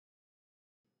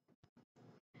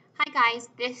Hi guys,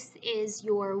 this is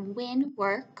your WIN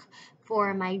work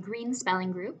for my green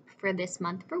spelling group for this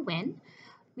month for WIN.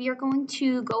 We are going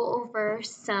to go over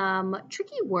some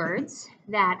tricky words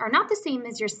that are not the same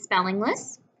as your spelling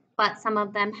list, but some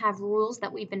of them have rules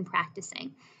that we've been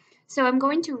practicing. So I'm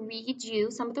going to read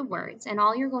you some of the words, and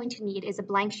all you're going to need is a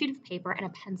blank sheet of paper and a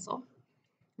pencil.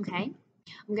 Okay?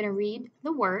 I'm going to read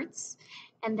the words,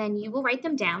 and then you will write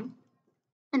them down.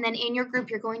 And then in your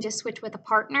group, you're going to switch with a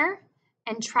partner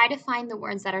and try to find the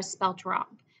words that are spelt wrong,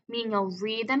 meaning you'll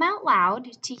read them out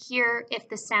loud to hear if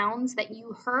the sounds that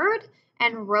you heard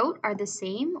and wrote are the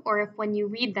same, or if when you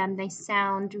read them, they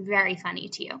sound very funny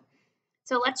to you.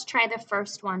 So let's try the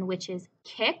first one, which is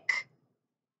kick.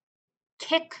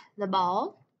 Kick the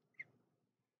ball.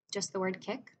 Just the word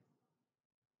kick.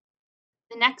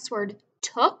 The next word,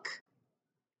 took.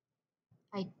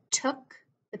 I took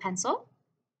the pencil.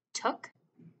 Took.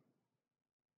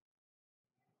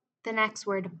 The next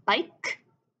word, bike.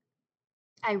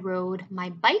 I rode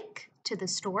my bike to the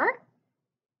store.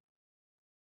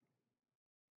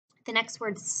 The next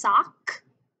word, sock.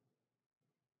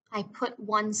 I put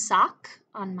one sock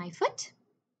on my foot.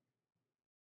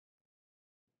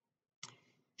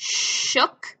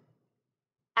 Shook.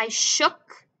 I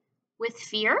shook with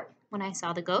fear when I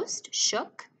saw the ghost.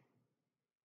 Shook.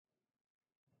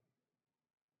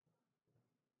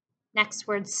 Next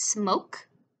word, smoke.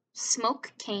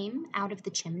 Smoke came out of the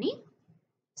chimney.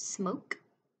 Smoke.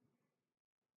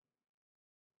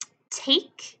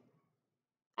 Take.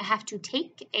 I have to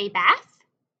take a bath.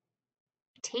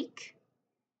 Take.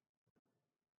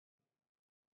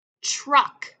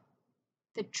 Truck.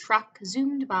 The truck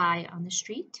zoomed by on the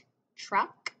street.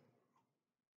 Truck.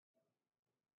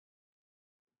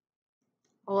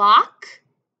 Lock.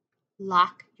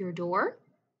 Lock your door.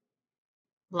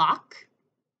 Lock.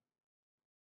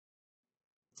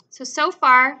 So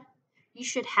far, you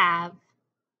should have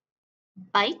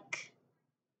bike,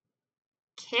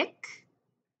 kick,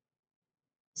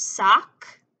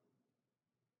 sock,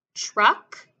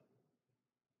 truck,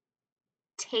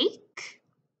 take,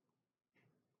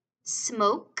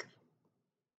 smoke,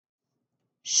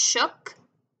 shook,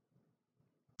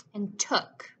 and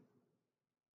took.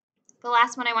 The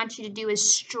last one I want you to do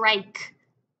is strike.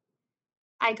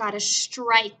 I got a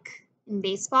strike in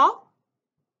baseball.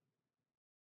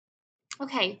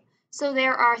 Okay, so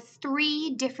there are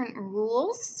 3 different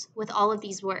rules with all of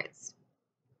these words.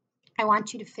 I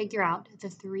want you to figure out the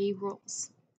 3 rules.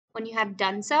 When you have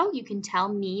done so, you can tell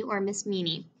me or Miss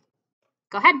Mimi.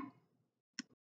 Go ahead.